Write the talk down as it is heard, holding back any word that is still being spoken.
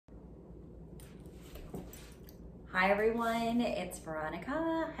Hi everyone, it's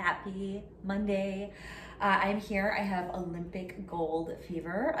Veronica. Happy Monday. I'm here. I have Olympic gold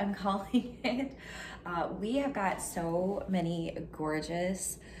fever, I'm calling it. We have got so many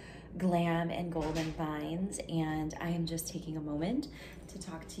gorgeous glam and golden finds, and I am just taking a moment to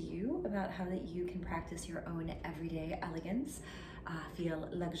talk to you about how that you can practice your own everyday elegance, feel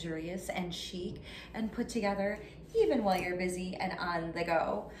luxurious and chic and put together even while you're busy and on the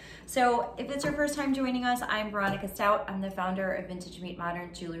go. So if it's your first time joining us, I'm Veronica Staudt. I'm the founder of Vintage Meet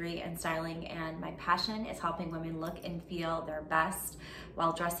Modern Jewelry and Styling, and my passion is helping women look and feel their best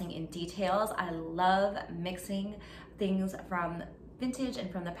while dressing in details. I love mixing things from vintage and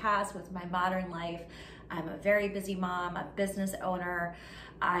from the past with my modern life. I'm a very busy mom, a business owner.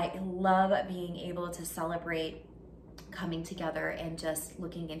 I love being able to celebrate coming together and just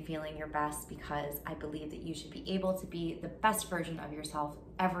looking and feeling your best, because I believe that you should be able to be the best version of yourself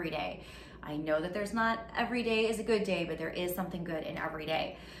every day. I know that there's not every day is a good day, but there is something good in every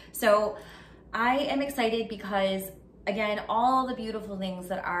day. So I am excited because, again, all the beautiful things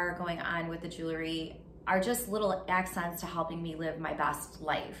that are going on with the jewelry are just little accents to helping me live my best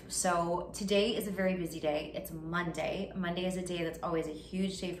life. So today is a very busy day. It's Monday. Monday is a day that's always a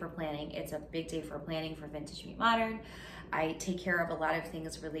huge day for planning. It's a big day for planning for Vintage Meet Modern. I take care of a lot of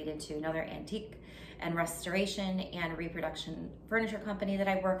things related to another antique and restoration and reproduction furniture company that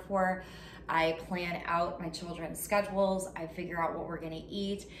I work for. I plan out my children's schedules, I figure out what we're gonna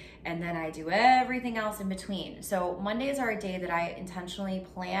eat, and then I do everything else in between. So Mondays are a day that I intentionally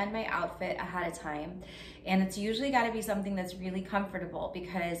plan my outfit ahead of time, and it's usually gotta be something that's really comfortable,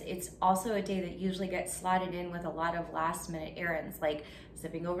 because it's also a day that usually gets slotted in with a lot of last minute errands, like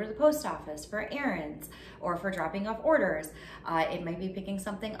zipping over to the post office for errands or for dropping off orders. It might be picking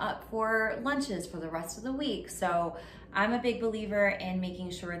something up for lunches for the rest of the week. So I'm a big believer in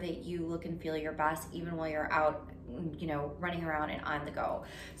making sure that you look and feel your best even while you're out, running around and on the go.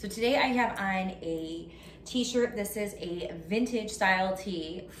 So today I have on a t-shirt. This is a vintage style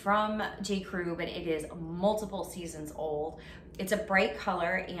tee from J. Crew, but it is multiple seasons old. It's a bright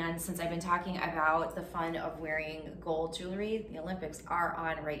color, and since I've been talking about the fun of wearing gold jewelry, the Olympics are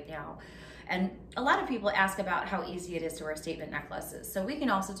on right now. And a lot of people ask about how easy it is to wear statement necklaces. So we can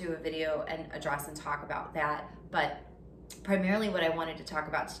also do a video and address and talk about that. But primarily what I wanted to talk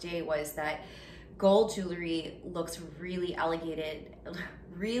about today was that gold jewelry looks really elevated,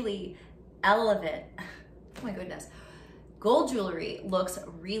 really elegant. Oh my goodness. Gold jewelry looks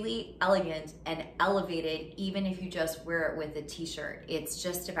really elegant and elevated even if you just wear it with a t-shirt. It's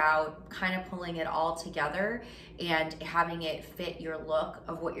just about kind of pulling it all together and having it fit your look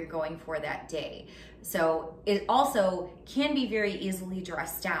of what you're going for that day. So it also can be very easily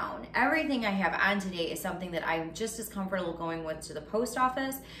dressed down. Everything I have on today is something that I'm just as comfortable going with to the post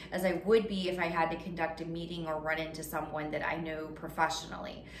office as I would be if I had to conduct a meeting or run into someone that I know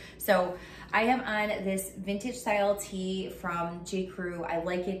professionally. So I have on this vintage style tee from J. Crew. I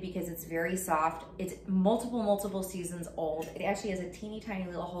like it because it's very soft. It's multiple seasons old. It actually has a teeny tiny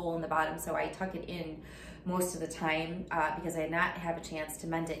little hole in the bottom, so I tuck it in most of the time because I did not have a chance to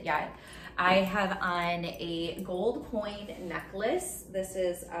mend it yet. I have on a gold coin necklace. This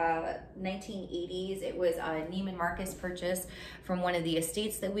is 1980s. It was a Neiman Marcus purchase from one of the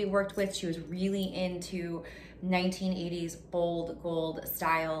estates that we worked with. She was really into 1980s bold gold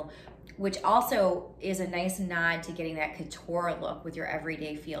style, which also is a nice nod to getting that couture look with your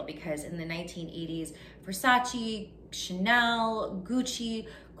everyday feel, because in the 1980s, Versace, Chanel, Gucci,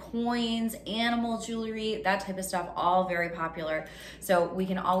 coins, animal jewelry, that type of stuff, all very popular. So we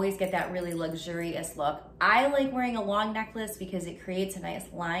can always get that really luxurious look. I like wearing a long necklace because it creates a nice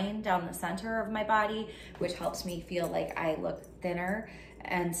line down the center of my body, which helps me feel like I look thinner.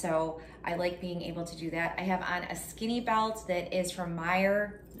 And so I like being able to do that. I have on a skinny belt that is from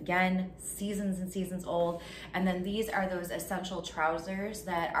Meyer, again, seasons and seasons old. And then these are those essential trousers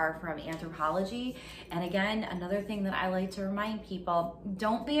that are from Anthropologie. And again, another thing that I like to remind people,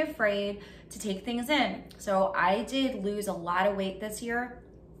 don't be afraid to take things in. So I did lose a lot of weight this year,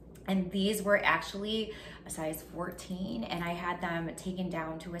 and these were actually a size 14, and I had them taken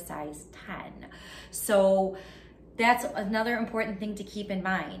down to a size 10. So that's another important thing to keep in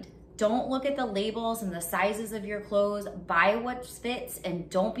mind. Don't look at the labels and the sizes of your clothes. Buy what fits, and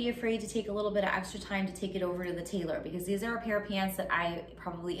don't be afraid to take a little bit of extra time to take it over to the tailor, because these are a pair of pants that I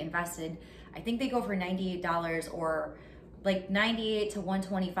probably invested. I think they go for $98 or like $98 to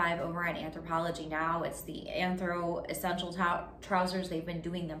 $125 over on Anthropologie now. It's the Anthro essential trousers. They've been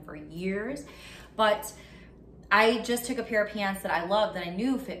doing them for years, but I just took a pair of pants that I love that I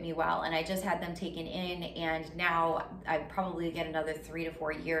knew fit me well, and I just had them taken in, and now I probably get another 3 to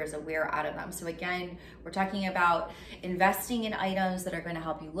 4 years of wear out of them. So again, we're talking about investing in items that are going to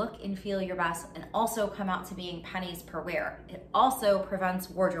help you look and feel your best and also come out to being pennies per wear. It also prevents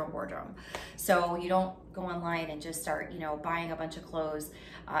wardrobe. So you don't go online and just start, you know, buying a bunch of clothes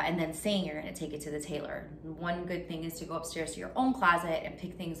and then saying you're going to take it to the tailor. One good thing is to go upstairs to your own closet and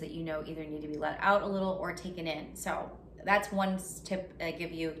pick things that you know either need to be let out a little or taken in. So that's one tip I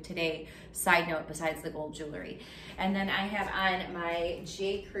give you today. Side note, besides the gold jewelry. And then I have on my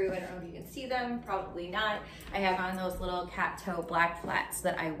J. Crew. I don't know if you can see them, probably not. I have on those little cat toe black flats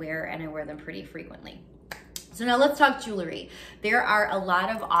that I wear, and I wear them pretty frequently. So now let's talk jewelry. There are a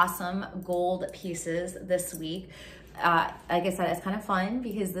lot of awesome gold pieces this week. Like I said, it's kind of fun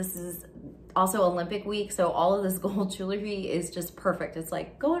because this is also Olympic week, so all of this gold jewelry is just perfect. It's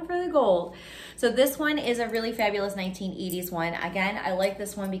like going for the gold. So this one is a really fabulous 1980s one. Again, I like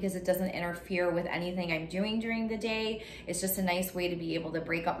this one because it doesn't interfere with anything I'm doing during the day. It's just a nice way to be able to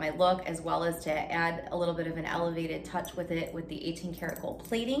break up my look, as well as to add a little bit of an elevated touch with it with the 18 karat gold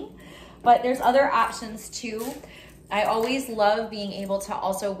plating. But there's other options too. I always love being able to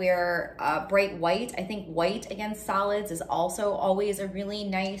also wear bright white. I think white against solids is also always a really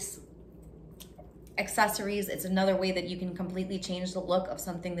nice accessories. It's another way that you can completely change the look of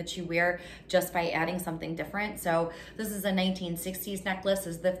something that you wear just by adding something different. So this is a 1960s necklace.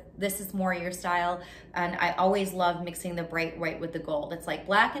 This is more your style. And I always love mixing the bright white with the gold. It's like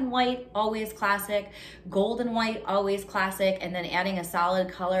black and white, always classic. Gold and white, always classic. And then adding a solid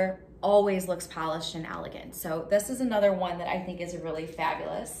color always looks polished and elegant. So this is another one that I think is really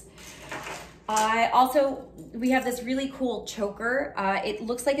fabulous. We have this really cool choker. It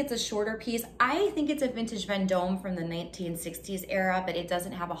looks like it's a shorter piece. I think it's a vintage Vendome from the 1960s era, but it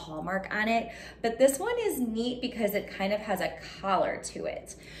doesn't have a hallmark on it. But this one is neat because it kind of has a collar to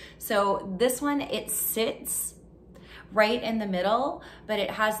it. So this one, it sits right in the middle, but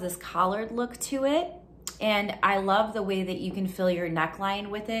it has this collared look to it. And I love the way that you can fill your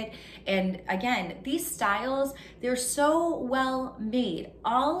neckline with it. And again, these styles, they're so well made.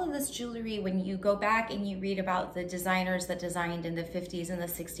 All of this jewelry, when you go back and you read about the designers that designed in the 50s and the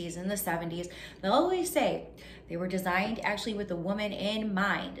 60s and the 70s, they'll always say they were designed actually with the woman in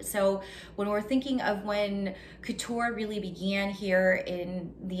mind. So when we're thinking of when couture really began here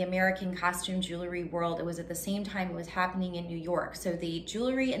in the American costume jewelry world, it was at the same time it was happening in New York. So the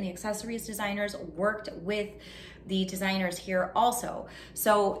jewelry and the accessories designers worked with the designers here also.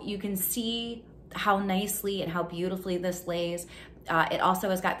 So you can see how nicely and how beautifully this lays. It also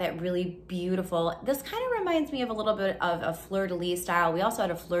has got that really beautiful, this kind of reminds me of a little bit of a fleur-de-lis style. We also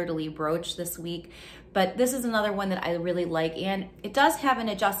had a fleur-de-lis brooch this week, but this is another one that I really like. And it does have an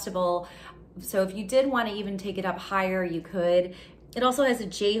adjustable, so if you did want to even take it up higher, you could. It also has a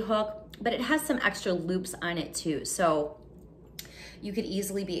J hook, but it has some extra loops on it too. So you could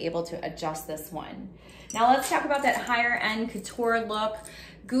easily be able to adjust this one. Now let's talk about that higher end couture look.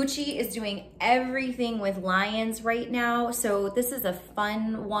 Gucci is doing everything with lions right now. So this is a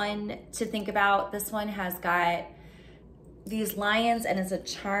fun one to think about. This one has got these lions and it's a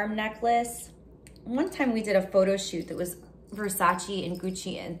charm necklace. One time we did a photo shoot that was Versace and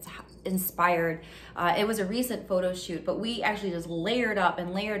Gucci inspired. It was a recent photo shoot, but we actually just layered up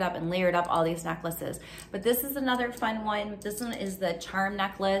and layered up and layered up all these necklaces. But this is another fun one. This one is the charm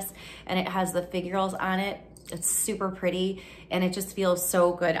necklace and it has the figurals on it. It's super pretty and it just feels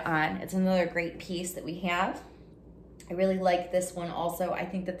so good on. It's another great piece that we have. I really like this one also. I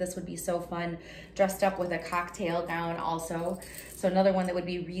think that this would be so fun dressed up with a cocktail gown also. So another one that would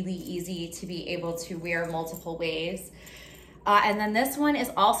be really easy to be able to wear multiple ways. And then this one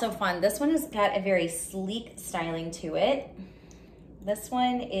is also fun. This one has got a very sleek styling to it. This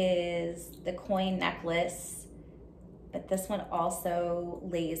one is the coin necklace, but this one also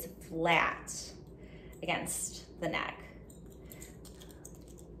lays flat against the neck.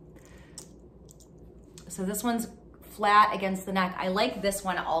 So this one's flat against the neck. I like this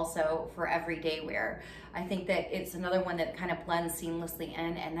one also for everyday wear. I think that it's another one that kind of blends seamlessly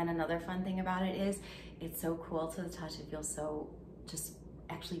in. And then another fun thing about it is it's so cool to the touch. It feels so just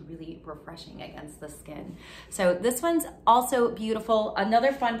actually really refreshing against the skin. So this one's also beautiful.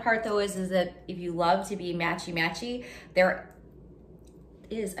 Another fun part though is that if you love to be matchy-matchy, there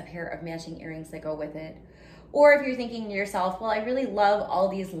is a pair of matching earrings that go with it. Or if you're thinking to yourself, well, I really love all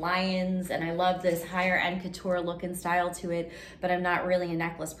these lions and I love this higher end couture look and style to it, but I'm not really a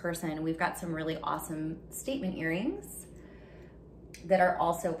necklace person. We've got some really awesome statement earrings that are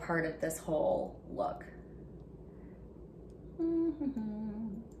also part of this whole look.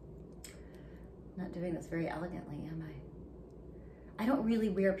 not doing this very elegantly, am I? I don't really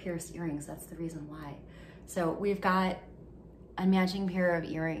wear pierced earrings. That's the reason why. So we've got a matching pair of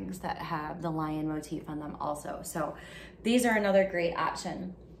earrings that have the lion motif on them also. So these are another great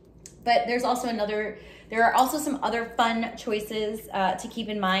option. But there are also some other fun choices to keep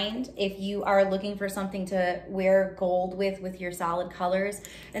in mind if you are looking for something to wear gold with your solid colors.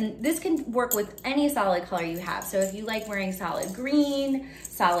 And this can work with any solid color you have. So if you like wearing solid green,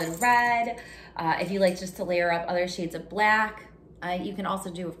 solid red, if you like just to layer up other shades of black, you can also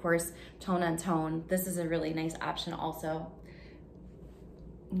do, of course, tone on tone. This is a really nice option also.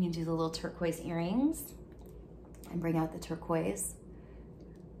 You can do the little turquoise earrings and bring out the turquoise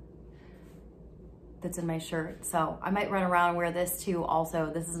that's in my shirt. So I might run around and wear this too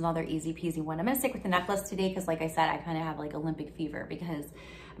also. This is another easy peasy one. I'm gonna stick with the necklace today because like I said, I kind of have like Olympic fever because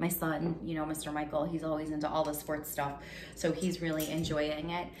my son, you know, Mr. Michael, he's always into all the sports stuff. So he's really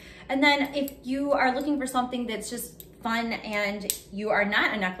enjoying it. And then if you are looking for something that's just fun and you are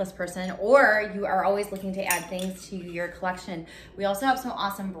not a necklace person or you are always looking to add things to your collection, we also have some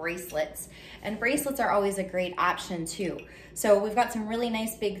awesome bracelets. And bracelets are always a great option too. So we've got some really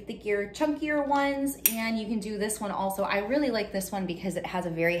nice big thickier chunkier ones, and you can do this one also. I really like this one because it has a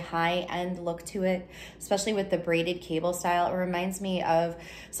very high-end look to it, especially with the braided cable style. It reminds me of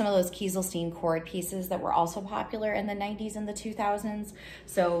some of those Kieselstein cord pieces that were also popular in the 90s and the 2000s.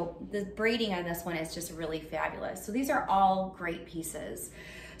 So the braiding on this one is just really fabulous. So these are all great pieces.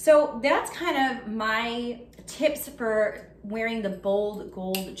 So that's kind of my tips for wearing the bold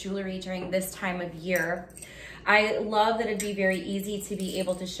gold jewelry during this time of year. I love that it'd be very easy to be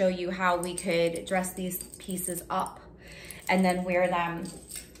able to show you how we could dress these pieces up and then wear them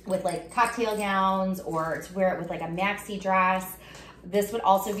with like cocktail gowns or to wear it with like a maxi dress. This would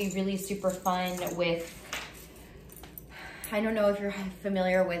also be really super fun with, I don't know if you're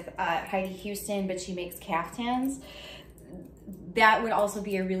familiar with Heidi Houston, but she makes caftans. That would also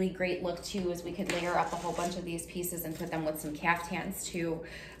be a really great look too, as we could layer up a whole bunch of these pieces and put them with some caftans too,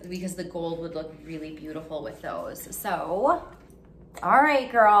 because the gold would look really beautiful with those. So, all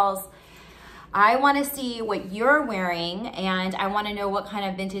right, girls, I want to see what you're wearing, and I want to know what kind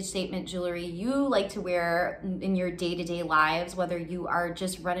of vintage statement jewelry you like to wear in your day-to-day lives, whether you are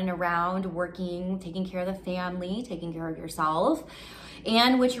just running around, working, taking care of the family, taking care of yourself,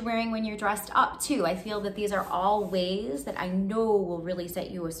 and what you're wearing when you're dressed up too. I feel that these are all ways that I know will really set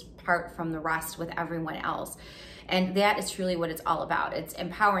you apart from the rest with everyone else. And that is truly what it's all about. It's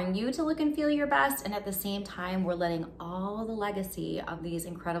empowering you to look and feel your best, and at the same time, we're letting all the legacy of these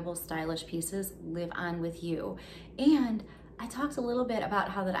incredible stylish pieces live on with you. And I talked a little bit about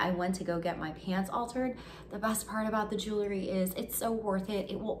how that I went to go get my pants altered. The best part about the jewelry is it's so worth it.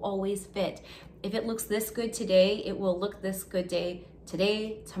 It will always fit. If it looks this good today, it will look this good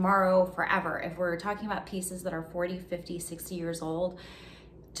today, tomorrow, forever. If we're talking about pieces that are 40, 50, 60 years old,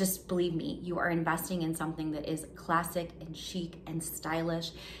 just believe me, you are investing in something that is classic and chic and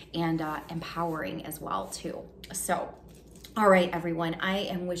stylish and empowering as well too. So, all right, everyone, I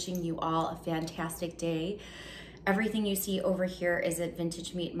am wishing you all a fantastic day. Everything you see over here is at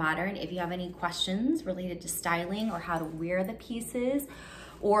Vintage Meet Modern. If you have any questions related to styling or how to wear the pieces,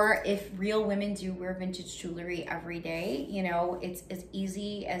 or if real women do wear vintage jewelry every day, you know, it's as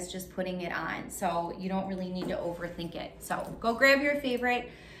easy as just putting it on. So you don't really need to overthink it. So go grab your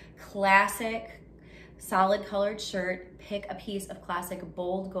favorite classic solid colored shirt, pick a piece of classic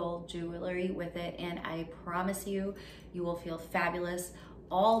bold gold jewelry with it, and I promise you, you will feel fabulous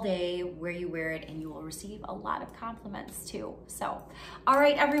all day where you wear it, and you will receive a lot of compliments too. So, all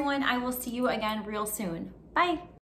right, everyone, I will see you again real soon. Bye.